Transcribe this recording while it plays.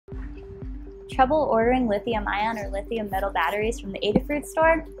Trouble ordering lithium-ion or lithium metal batteries from the Adafruit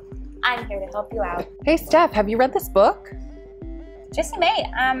store? I'm here to help you out. Hey Steph, have you read this book? Just May,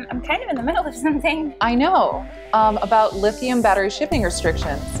 I'm kind of in the middle of something. I know, about lithium battery shipping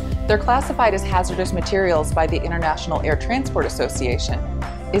restrictions. They're classified as hazardous materials by the International Air Transport Association.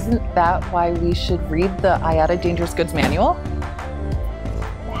 Isn't that why we should read the IATA Dangerous Goods Manual?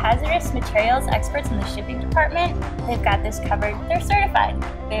 The hazardous materials experts in the shipping department, they've got this covered. They're certified.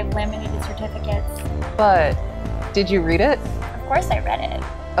 They have laminated certificates. But did you read it? Of course I read it.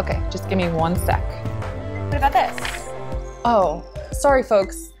 Okay, just give me 1 sec. What about this? Oh, sorry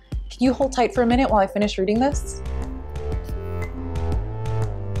folks. Can you hold tight for a minute while I finish reading this?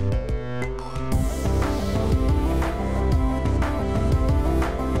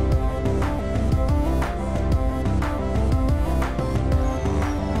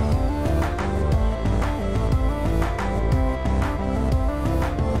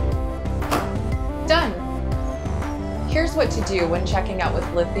 Done. Here's what to do when checking out with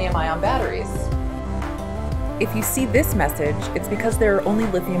lithium-ion batteries. If you see this message, it's because there are only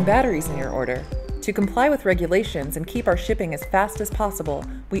lithium batteries in your order. To comply with regulations and keep our shipping as fast as possible,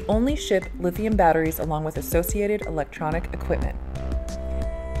 we only ship lithium batteries along with associated electronic equipment.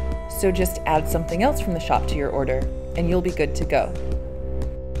 So just add something else from the shop to your order, and you'll be good to go.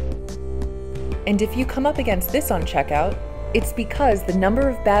 And if you come up against this on checkout, it's because the number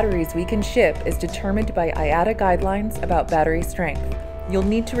of batteries we can ship is determined by IATA guidelines about battery strength. You'll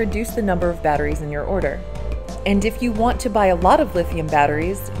need to reduce the number of batteries in your order. And if you want to buy a lot of lithium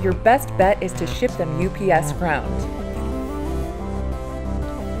batteries, your best bet is to ship them UPS ground.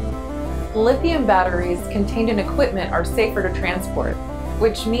 Lithium batteries contained in equipment are safer to transport,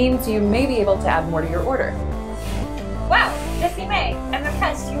 which means you may be able to add more to your order. Wow, Jessie May, I'm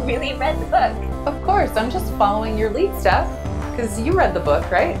impressed you really read the book. Of course, I'm just following your lead, Steph, because you read the book,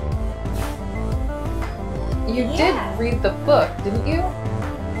 right? You did read the book, didn't you?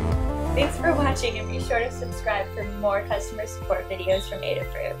 Thanks for watching, and be sure to subscribe for more customer support videos from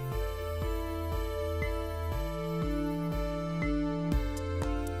Adafruit.